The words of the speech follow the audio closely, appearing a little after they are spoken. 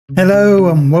Hello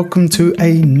and welcome to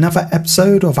another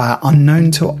episode of our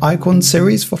Unknown to Icon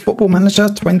series for Football Manager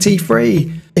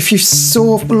 23. If you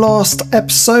saw the last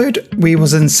episode, we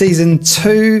was in season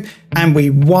 2 and we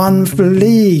won the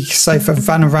league. So for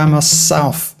Vanarama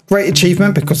South. Great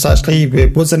achievement because actually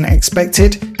it wasn't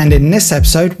expected. And in this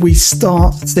episode, we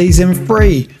start season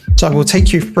 3. So I will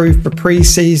take you through the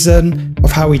pre-season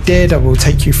of how we did. I will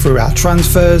take you through our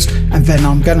transfers. And then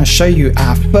I'm going to show you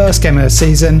our first game of the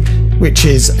season, which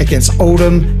is against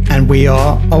Oldham. And we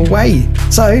are away.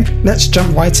 So let's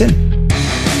jump right in.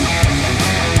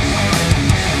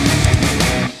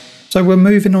 So we're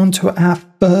moving on to our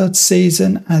third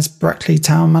season as Brackley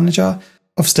Town manager.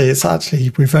 Obviously,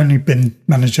 we've only been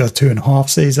manager 2.5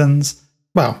 seasons.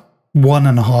 Well,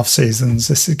 1.5 seasons.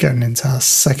 This is going into our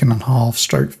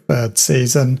 2.5 / third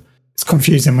season. It's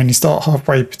confusing when you start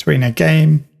halfway between a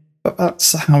game, but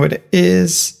that's how it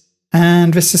is.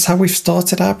 And this is how we've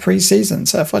started our pre-season.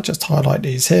 So if I just highlight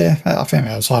these here, I think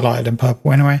it was highlighted in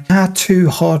purple anyway. Our 2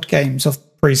 hard games of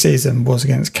pre-season was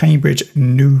against Cambridge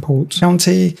and Newport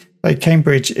County. So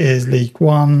Cambridge is League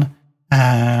 1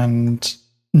 and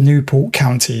Newport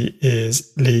County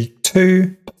is League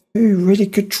 2. 2 really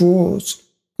good draws.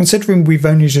 Considering we've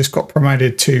only just got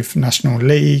promoted to the National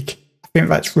League, I think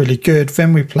that's really good.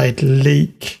 Then we played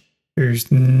Leek,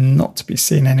 who's not to be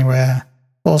seen anywhere,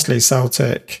 lastly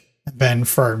Celtic, and then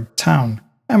Oldham Town.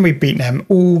 And we beat them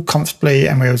all comfortably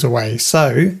and we was away.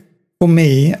 So for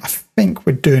me, I think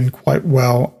we're doing quite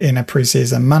well in a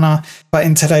pre-season manner. But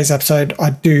in today's episode,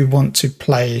 I do want to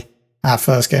play our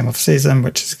first game of the season,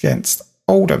 which is against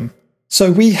Oldham.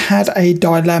 So we had a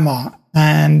dilemma,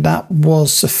 and that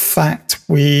was the fact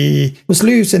we was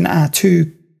losing our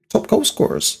 2 top goal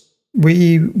scorers.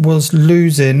 We was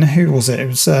losing, who was it? It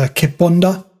was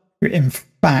Kibonda, who in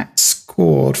fact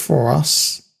scored for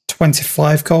us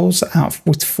 25 goals out of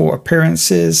 44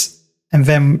 appearances, and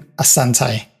then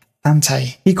Asante.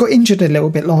 He got injured a little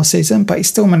bit last season, but he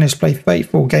still managed to play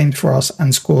 34 games for us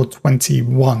and scored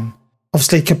 21.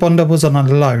 Obviously, Kibonda was on a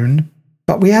loan,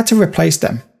 but we had to replace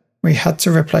them.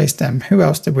 Who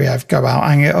else did we have go out?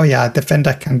 Oh yeah,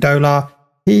 defender Candola.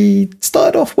 He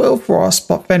started off well for us,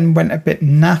 but then went a bit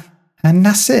naff. And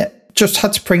that's it. Just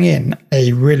had to bring in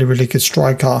a really, really good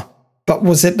striker. But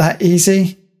was it that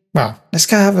easy? Well, let's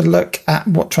go have a look at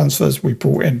what transfers we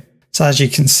brought in. So as you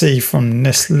can see from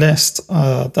this list,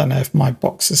 I don't know if my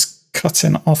box is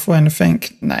cutting off or anything.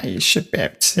 No, you should be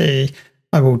able to see.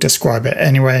 I will describe it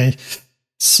anyway.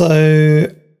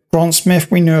 So Grant Smith,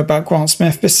 we knew about Grant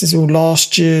Smith. This is all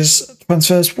last year's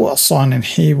transfers. What a signing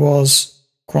he was.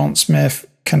 Grant Smith,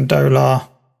 Candola.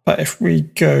 But if we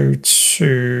go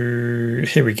to...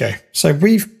 Here we go. So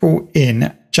we've brought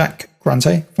in Jack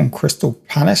Grante from Crystal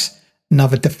Palace.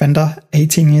 Another defender,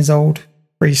 18 years old,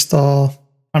 3-star.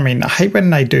 I mean, I hate when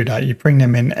they do that. You bring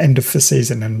them in end of the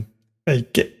season and they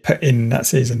get put in that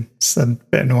season. It's a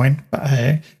bit annoying, but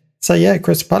hey. So yeah,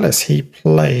 Crystal Palace, he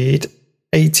played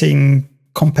 18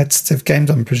 competitive games,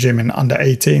 I'm presuming under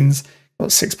 18s, got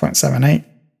 6.78.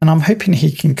 And I'm hoping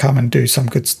he can come and do some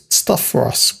good stuff for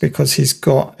us because he's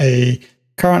got a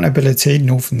current ability,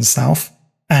 North and South,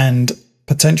 and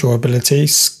potential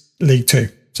abilities, League 2.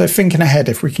 So thinking ahead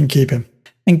if we can keep him.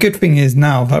 And good thing is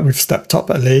now that we've stepped up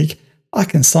a league, I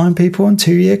can sign people on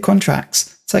 2-year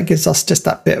contracts. So it gives us just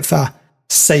that bit of a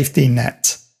safety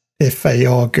net if they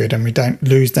are good and we don't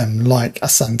lose them like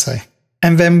Asante.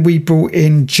 And then we brought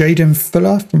in Jaden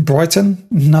Fuller from Brighton,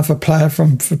 another player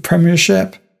from the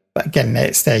Premiership. But again,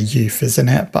 it's their youth, isn't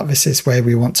it? But this is where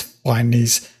we want to find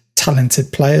these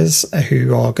talented players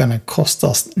who are going to cost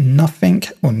us nothing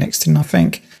or next to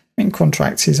nothing. In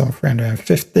contracts, he's on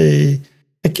 350.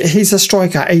 He's a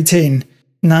striker, 18.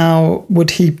 Now,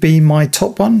 would he be my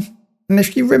top one? And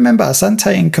if you remember,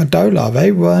 Asante and Candola,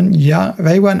 they weren't young,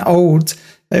 they weren't old.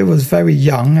 They was very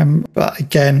young. But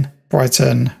again,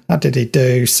 Brighton, how did he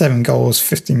do? 7 goals,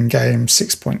 15 games,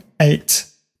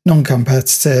 6.8,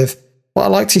 non-competitive. But I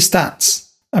liked his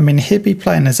stats. I mean, he'd be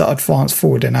playing as an advanced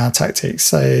forward in our tactics.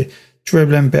 So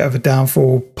dribbling, bit of a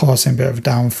downfall, passing, bit of a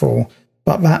downfall.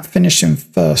 But that finishing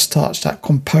first touch, that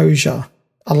composure,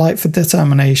 I like for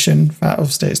determination. That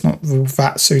obviously it's not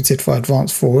that suited for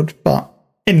advanced forward, but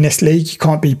in this league, you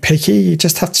can't be picky. You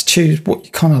just have to choose what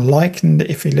you kind of like. And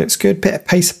if he looks good, bit of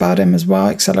pace about him as well,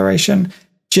 acceleration,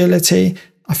 agility.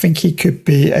 I think he could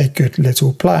be a good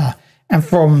little player. And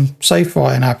from so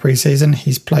far in our preseason,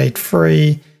 he's played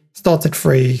 3, started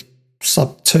 3,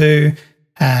 sub 2,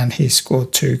 and he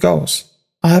scored 2 goals.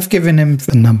 I have given him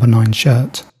the number 9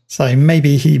 shirt. So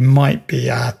maybe he might be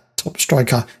our top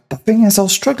striker. The thing is, I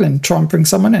was struggling to try and bring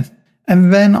someone in.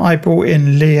 And then I brought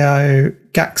in Leo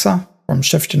Gaxa from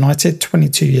Sheffield United,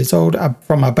 22 years old,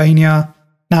 from Albania.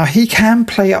 Now, he can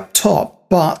play up top,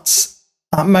 but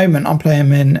at the moment I'm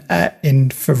playing him in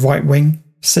for right wing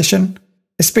position.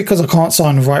 It's because I can't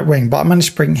sign a right wing, but I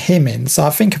managed to bring him in. So I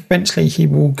think eventually he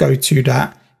will go to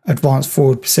that advanced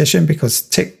forward position because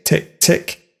tick, tick,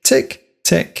 tick, tick,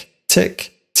 tick,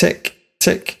 tick, tick,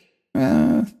 tick.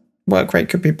 Work rate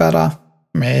could be better.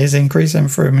 I mean, it is increasing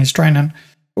through his training,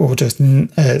 or just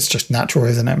it's just natural,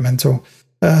 isn't it? Mental.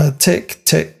 Tick,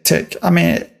 tick, tick. I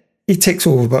mean, he ticks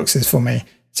all the boxes for me.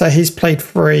 So he's played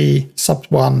 3,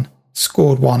 subbed 1,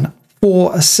 scored 1,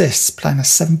 4 assists, playing a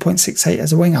 7.68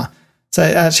 as a winger. So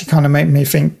it actually kind of made me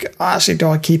think, actually, do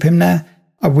I keep him there?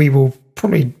 We will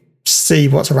probably see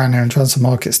what's around here in transfer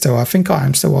market still. I think I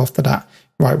am still after that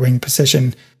right wing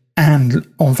position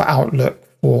and on the outlook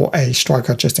for a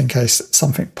striker just in case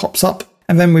something pops up.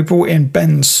 And then we brought in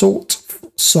Ben Soltz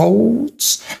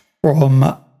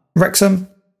from Wrexham.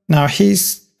 Now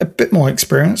he's a bit more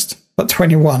experienced, but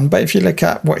 21. But if you look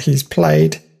at what he's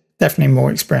played, definitely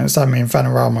more experienced. I mean,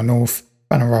 Vanarama North,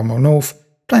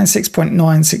 playing 6.9,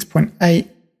 6.8.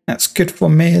 That's good for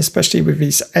me, especially with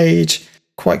his age.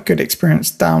 Quite good experience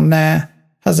down there.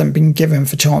 Hasn't been given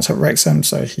the chance at Wrexham,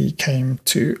 so he came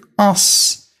to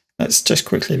us. Let's just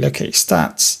quickly look at his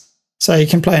stats. So he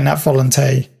can play in that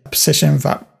voluntary position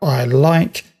that I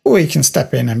like, or he can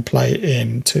step in and play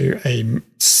into a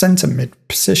centre mid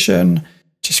position.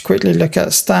 Just quickly look at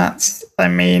stats. I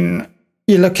mean,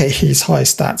 you look at his high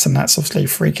stats, and that's obviously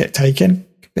free kick taking.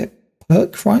 A bit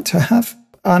perk, right, to have.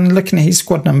 And looking at his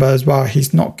squad number as well,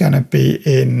 he's not going to be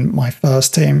in my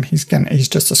first team. He's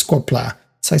just a squad player.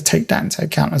 So take that into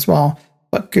account as well.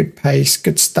 But good pace,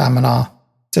 good stamina,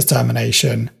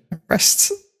 determination. The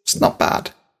rest, it's not bad.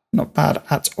 Not bad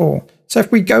at all. So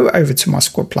if we go over to my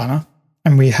squad planner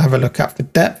and we have a look at the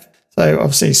depth. So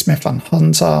obviously Smith and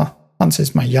Hunter.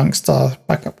 Hunter's my youngster,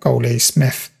 backup goalie.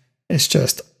 Smith is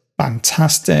just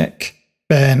fantastic.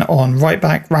 Then on right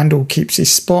back, Randall keeps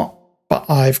his spot. But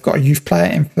I've got a youth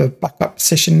player in for backup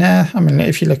position there. I mean,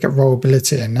 if you look at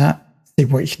rollability in that, see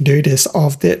what you can do. This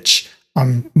Avdic,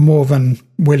 I'm more than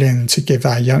willing to give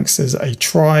our youngsters a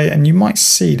try. And you might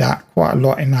see that quite a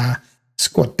lot in our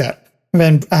squad depth.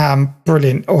 And then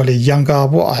brilliant Ollie Younger,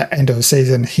 what at end of the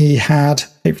season he had.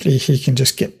 Hopefully he can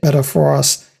just get better for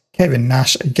us. Kevin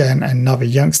Nash, again, another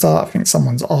youngster. I think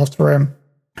someone's after him.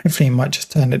 Hopefully he might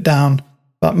just turn it down.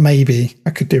 But maybe I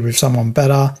could do with someone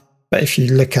better. But if you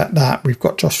look at that, we've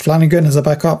got Josh Flanagan as a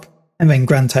backup and then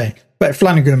Grante. But if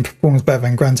Flanagan performs better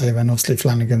than Grante, then obviously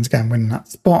Flanagan's going to win that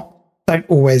spot. Don't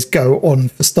always go on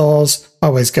for stars. I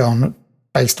always go on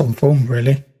based on form,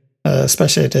 really,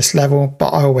 especially at this level. But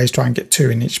I always try and get 2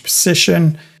 in each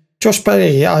position. Josh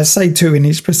Bailey, I say 2 in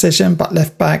each position, but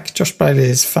left back, Josh Bailey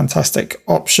is a fantastic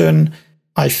option.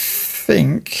 I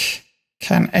think,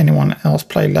 can anyone else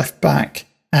play left back?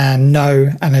 And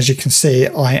no, and as you can see,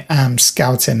 I am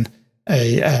scouting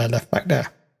a left back there.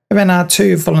 And then our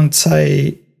 2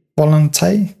 voluntary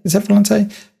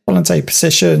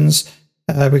positions.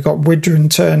 We got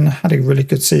Widrington, had a really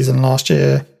good season last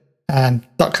year, and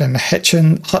Duckland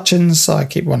Hutchins. So I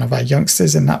keep one of our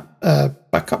youngsters in that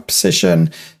backup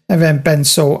position. And then Ben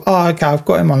Salt. Oh, okay, I've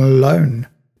got him on loan.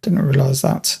 Didn't realise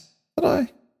that. Did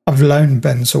I? I've loaned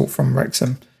Ben Salt from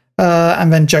Wrexham.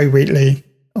 And then Joe Wheatley.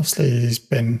 Obviously, he's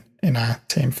been in our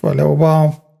team for a little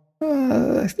while.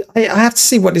 I have to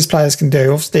see what these players can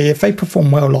do. Obviously, if they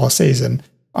perform well last season,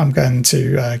 I'm going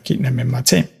to keep them in my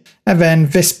team. And then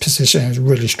this position is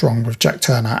really strong with Jack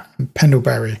Turner and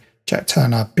Pendlebury. Jack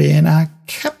Turner being our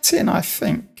captain, I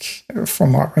think,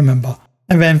 from what I remember.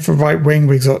 And then for right wing,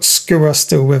 we've got Skura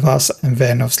still with us. And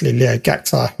then obviously Leo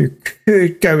Gaxa, who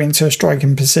could go into a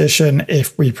striking position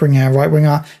if we bring our right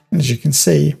winger. And as you can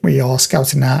see, we are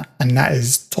scouting that, and that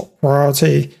is top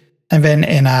priority. And then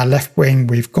in our left wing,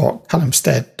 we've got Callum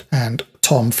Stead and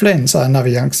Tom Flynn. So another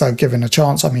youngster given a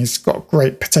chance. I mean, he's got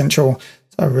great potential.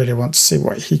 So I really want to see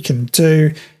what he can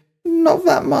do. Not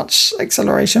that much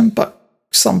acceleration, but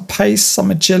some pace,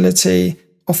 some agility.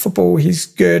 Off the ball, he's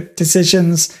good.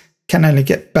 Decisions can only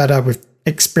get better with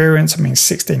experience. I mean,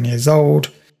 16 years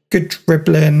old. Good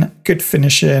dribbling, good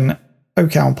finishing,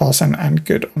 okay on passing, and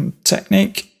good on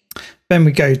technique. Then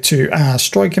we go to our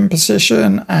striking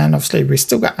position, and obviously we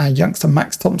still got our youngster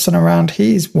Max Thompson around.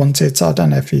 He's wanted, so I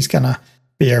don't know if he's going to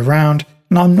be around.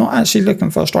 And I'm not actually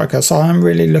looking for a striker, so I'm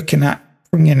really looking at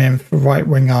bringing in for right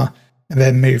winger and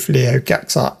then move Leo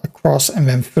Gaxa across, and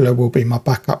then Fuller will be my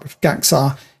backup with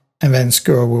Gaxa, and then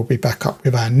Skura will be back up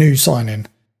with our new signing.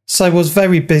 So I was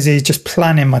very busy just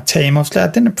planning my team. Obviously, I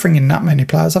didn't bring in that many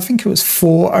players. I think it was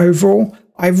 4 overall.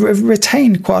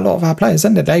 retained quite a lot of our players.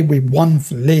 At the end of the day, we won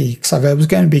the league, so there was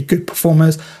going to be good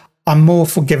performers. I'm more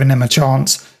for giving them a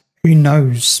chance. Who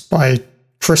knows, by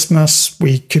Christmas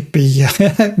we could be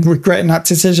regretting that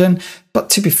decision.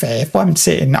 But to be fair, if I'm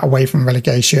sitting away from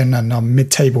relegation and I'm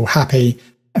mid-table happy,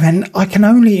 then I can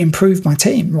only improve my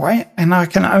team, right? And I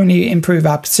can only improve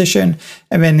our position.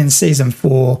 And then in season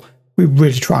 4, we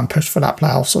really try and push for that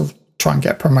playoffs, or try and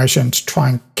get promotion, to try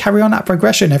and carry on that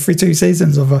progression every 2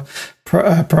 seasons of a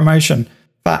promotion.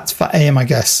 That's for aim, I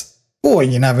guess. Or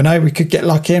you never know, we could get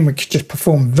lucky and we could just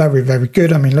perform very, very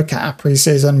good. I mean, look at our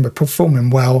pre-season, we're performing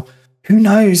well. Who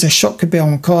knows, a shot could be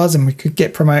on cards and we could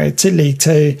get promoted to League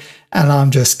 2, and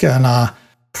I'm just gonna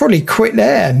probably quit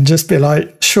there and just be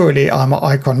like, surely I'm an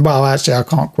icon. Well, actually, I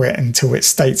can't quit until it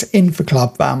states in the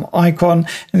club that I'm an icon.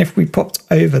 And if we popped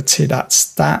over to that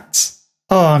stats,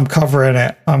 oh, I'm covering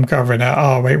it.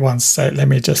 Oh, wait one sec. Let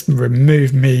me just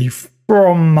remove me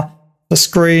from the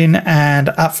screen. And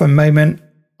at the moment,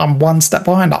 I'm 1 step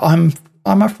behind. I'm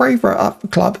a favourite at the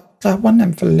club. I won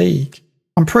them for league.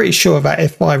 I'm pretty sure that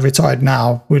if I retired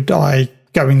now, would I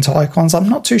go into icons? I'm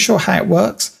not too sure how it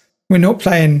works. We're not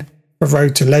playing the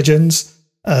road to legends,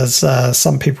 as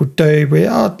some people do. We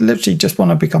are literally just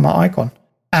want to become an icon.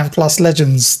 And plus,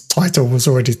 legends title was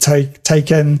already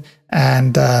taken,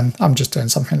 and I'm just doing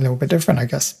something a little bit different, I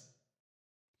guess.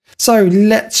 So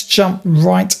let's jump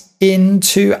right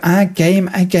into our game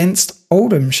against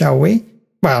Oldham, shall we?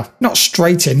 Well, not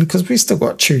straight in, because we still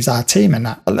got to choose our team in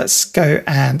that. But let's go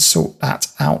and sort that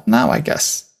out now, I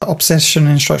guess. Obsession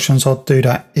instructions, I'll do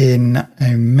that in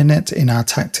a minute in our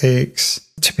tactics.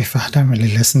 To be fair, I don't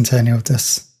really listen to any of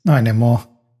this. Not anymore.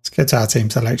 Let's go to our team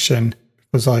selection,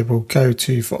 because I will go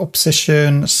to for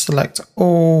obsession, select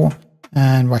all,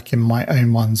 and whack in my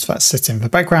own ones that sit in the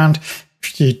background.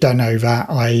 If you don't know that,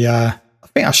 I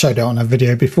think I showed it on a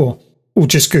video before. Or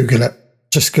just Google it.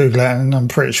 Just Google it, and I'm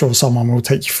pretty sure someone will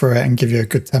take you through it and give you a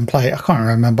good template. I can't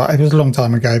remember. It was a long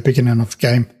time ago, beginning of the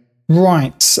game.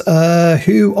 Right,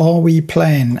 who are we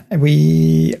playing?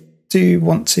 We do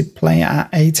want to play our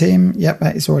A team. Yep,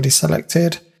 that is already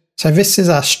selected. So this is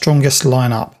our strongest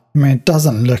lineup. I mean, it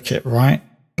doesn't look it, right?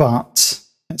 But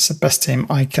it's the best team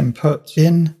I can put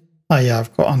in. Oh yeah,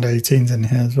 I've got under 18s in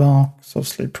here as well. It's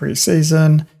obviously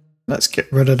pre-season. Let's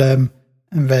get rid of them.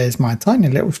 And there's my tiny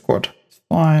little squad.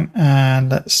 Fine, and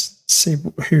let's see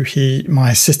who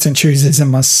my assistant chooses in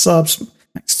my subs.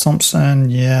 Max Thompson,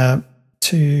 yeah.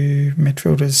 2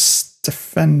 midfielders,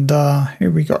 defender.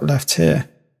 Who we got left here?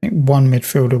 I think 1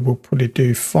 midfielder will probably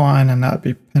do fine, and that would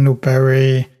be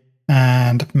Pendlebury,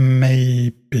 and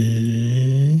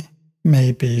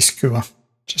maybe Skewer.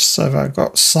 Just so that I've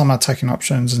got some attacking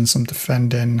options and some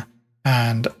defending,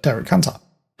 and Derek Hunter.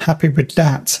 Happy with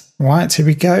that. Right, here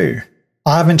we go.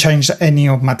 I haven't changed any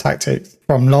of my tactics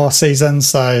from last season,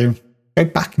 so go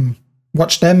back and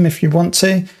watch them if you want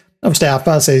to. Obviously, our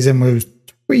first season was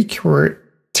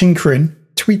tinkering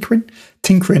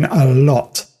a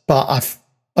lot, but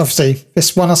obviously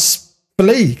this won us the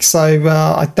league, so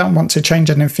I don't want to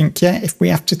change anything yet if we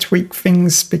have to tweak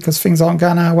things because things aren't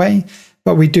going our way.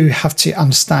 But we do have to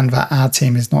understand that our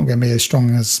team is not going to be as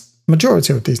strong as the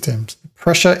majority of these teams. The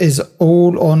pressure is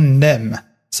all on them.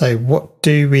 So what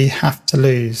do we have to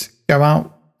lose? Go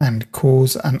out and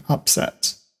cause an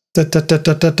upset.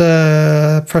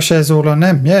 Pressure is all on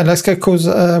them. Yeah, let's go cause,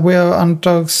 we are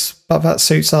underdogs, but that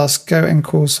suits us. Go and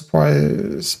cause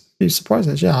few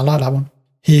surprises. Yeah, I like that one.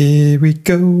 Here we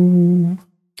go.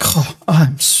 Oh,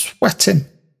 I'm sweating.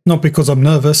 Not because I'm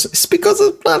nervous. It's because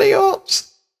it's bloody hot.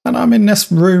 And I'm in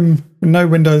this room with no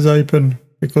windows open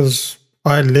because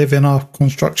I live in a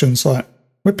construction site.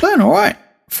 We're playing all right.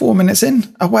 4 minutes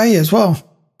in, away as well.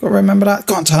 Got to remember that.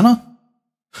 Go on, Turner.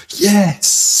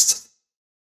 Yes.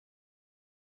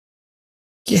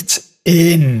 Get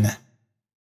in.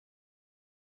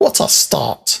 What a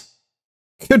start.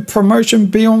 Could promotion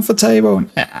be on the table?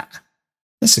 Nah.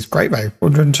 This is great, though.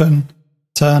 Woodrington,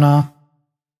 Turner.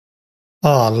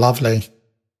 Oh, lovely.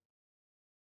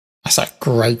 That's a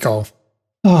great goal.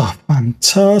 Oh,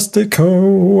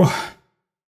 fantastico.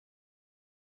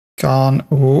 Gone.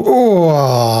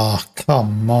 Oh,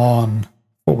 come on.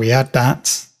 Well, we had that.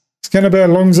 It's going to be a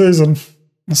long season.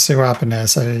 Let's see what happened there.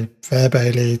 So, Fair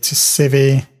Bailey to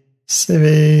Civvy.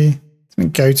 Civvy.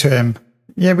 Didn't go to him.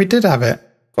 Yeah, we did have it.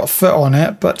 Got a foot on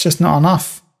it, but just not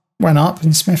enough. Went up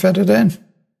and Smith headed in.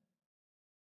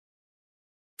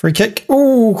 Free kick.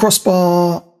 Oh,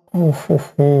 crossbar.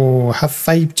 Oh. Have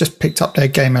they just picked up their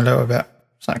game a little bit?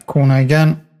 Is that corner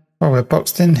again? Oh, we're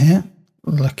boxed in here.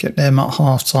 Look at them at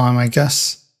half time, I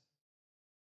guess.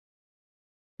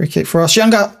 Free kick for us.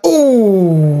 Younger.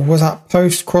 Oh, was that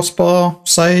post crossbar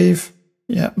save?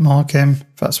 Yeah, mark him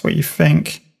if that's what you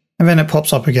think. And then it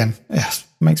pops up again. Yes,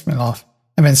 makes me laugh.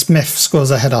 And then Smith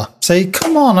scores a header. See,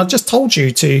 come on, I just told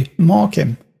you to mark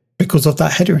him because of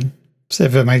that headering. See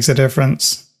if it makes a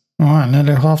difference. All right,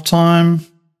 nearly half time.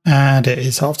 And it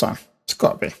is half time. It's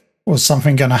got to be. Was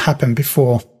something going to happen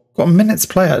before? Got a minute to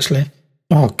play, actually.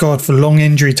 Oh, God, for long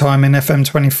injury time in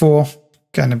FM24.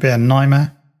 Going to be a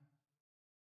nightmare.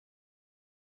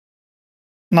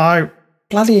 No,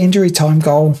 bloody injury time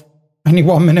goal. Only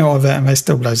 1 minute of it and they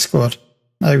still bloody scored.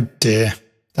 Oh, dear.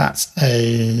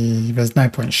 There's no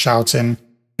point shouting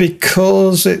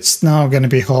because it's now going to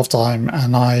be half time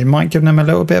and I might give them a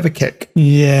little bit of a kick.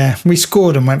 Yeah, we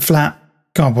scored and went flat.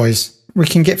 Come on, boys. We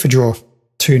can get for draw.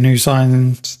 2 new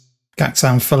signings.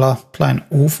 Gaxa and Fuller playing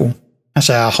awful.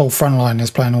 Actually, our whole front line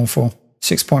is playing awful.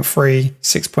 6.3,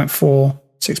 6.4,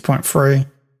 6.3.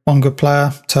 One good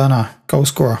player, Turner, goal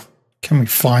scorer. Can we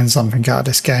find something out of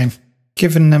this game?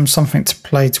 Giving them something to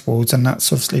play towards, and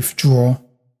that's obviously for draw.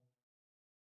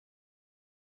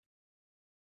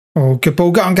 Oh, good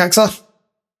ball. Go on, Gaxa.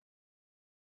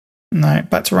 No,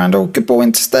 back to Randall. Good ball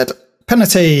instead.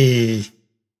 Penalty.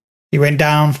 He went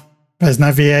down. There's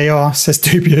no VAR. Says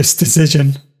dubious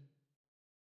decision.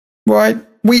 Right,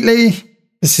 Wheatley.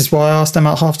 This is why I asked them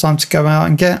at halftime to go out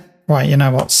and get. Right, you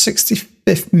know what?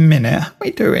 65th minute. How are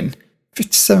we doing?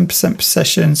 57%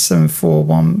 possession,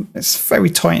 7-4-1. It's very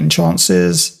tight in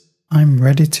chances. I'm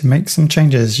ready to make some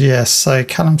changes. Yes, so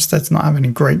Callum Stead's not having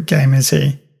a great game, is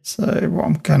he? So what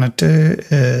I'm going to do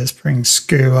is bring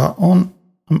Skua on.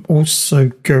 I'm also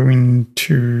going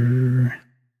to...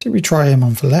 Did we try him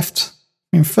on the left?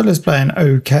 I mean, Fuller's playing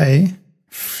okay.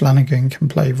 Flanagan can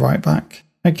play right back.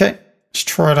 Okay, let's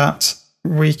try that.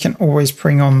 We can always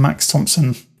bring on Max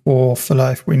Thompson or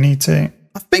Fuller if we need to.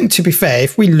 I think, to be fair,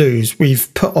 if we lose,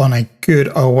 we've put on a good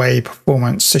away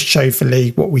performance to show the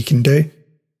league what we can do.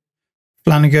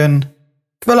 Flanagan.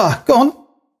 Fuller, go on.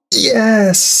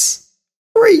 Yes!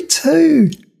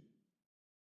 3-2.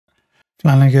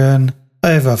 Flanagan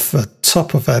over the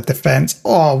top of her defence.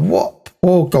 Oh, what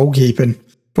poor goalkeeping.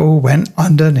 Ball went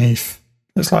underneath.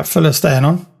 Looks like Fuller staying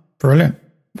on. Brilliant.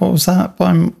 What was that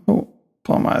by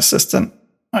my assistant?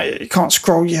 Oh, you can't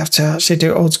scroll. You have to actually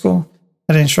do it old school.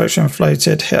 The instruction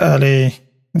floated, hit early,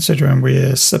 considering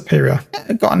we're superior.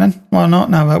 Yeah, got on in. Why not?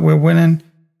 Now that we're winning,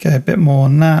 get a bit more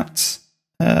on that.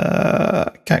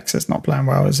 Gaxa's not playing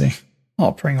well, is he?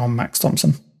 I'll bring on Max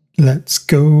Thompson. Let's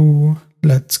go,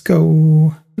 let's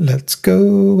go, let's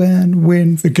go and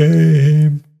win the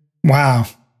game. Wow,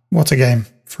 what a game.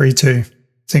 3-2. Is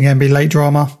it going to be late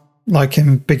drama like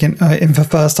in the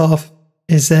first half?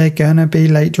 Is there going to be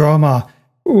late drama?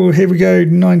 Oh, here we go.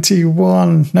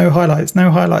 91. No highlights,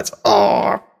 no highlights.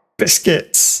 Oh,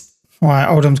 biscuits. All right,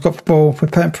 Oldham's got the ball. We're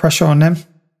putting pressure on them.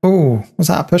 Oh, was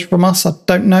that a push from us? I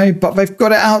don't know, but they've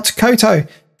got it out to Koto.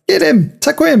 Get him.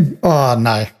 Tackle him. Oh,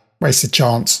 no. Wasted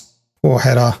chance. Poor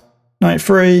header.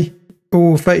 93.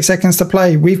 Oh, 30 seconds to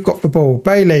play. We've got the ball.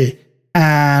 Bailey.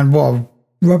 And what a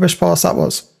rubbish pass that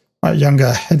was. Right,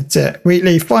 Younger heads it.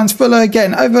 Wheatley finds Fuller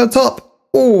again. Over the top.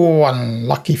 Oh,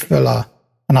 unlucky Fuller.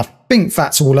 And I think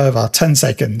that's all over. 10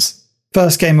 seconds.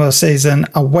 First game of the season.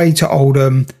 Away to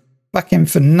Oldham. Back in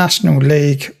for National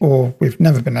League. Or we've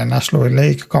never been in National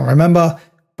League. I can't remember.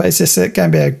 But is this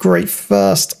going to be a great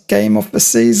first game of the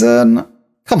season?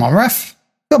 Come on, ref.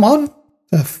 Come on.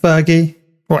 Fergie.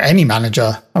 Or any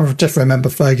manager. I just remember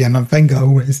Fergie and Wenger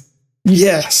always.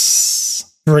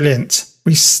 Yes. Brilliant.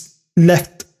 We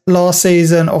left last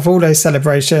season of all those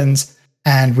celebrations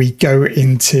and we go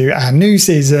into our new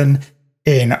season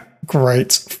in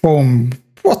great form.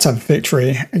 What a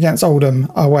victory against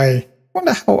Oldham away.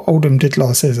 Wonder how Oldham did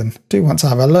last season. Do want to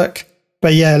have a look.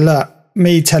 But yeah, look,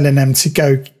 me telling them to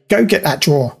go get that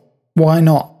draw. Why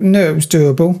not? No, it was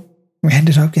doable. We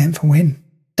ended up getting the win.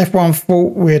 Everyone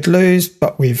thought we'd lose,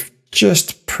 but we've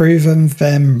just proven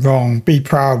them wrong. Be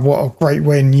proud. What a great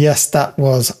win. Yes, that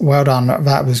was well done.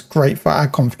 That was great for our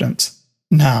confidence.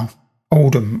 Now,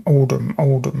 Oldham. We're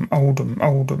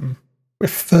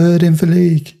third in the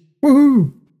league.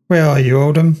 Woohoo! Where are you,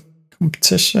 Oldham?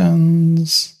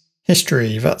 Competitions.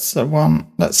 History, that's the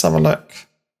one. Let's have a look.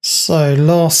 So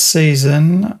last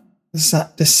season, is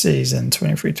that this season,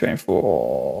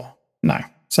 23-24? No.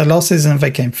 So last season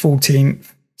they came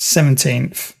 14th,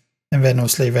 17th, and then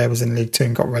obviously they was in League 2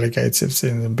 and got relegated the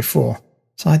season before.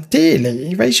 So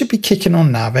ideally, they should be kicking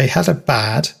on now. They had a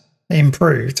bad, they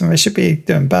improved, and they should be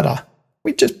doing better.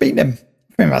 We just beat them.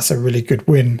 I think that's a really good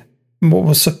win. And what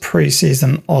was the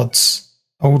pre-season odds?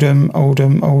 Oldham,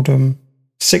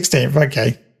 16th,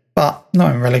 okay. But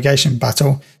not in relegation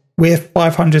battle. We're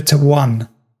 500 to 1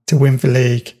 to win the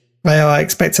league. They are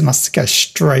expecting us to go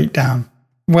straight down.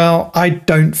 Well, I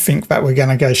don't think that we're going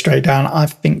to go straight down. I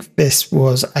think this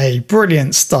was a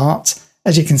brilliant start.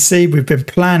 As you can see, we've been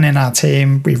planning our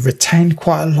team. We've retained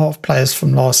quite a lot of players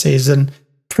from last season.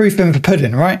 Proof in the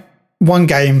pudding, right? One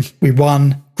game, we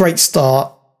won. Great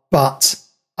start. But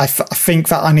I think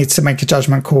that I need to make a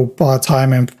judgment call by the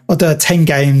time. And I'll do 10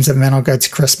 games and then I'll go to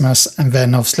Christmas and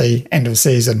then obviously end of the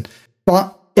season.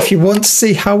 But if you want to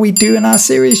see how we do in our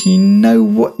series, you know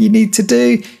what you need to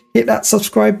do. Hit that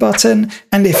subscribe button.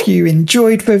 And if you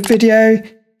enjoyed the video,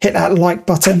 hit that like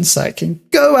button so it can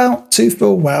go out to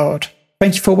the world.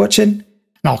 Thank you for watching, and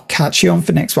I'll catch you on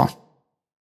the next one.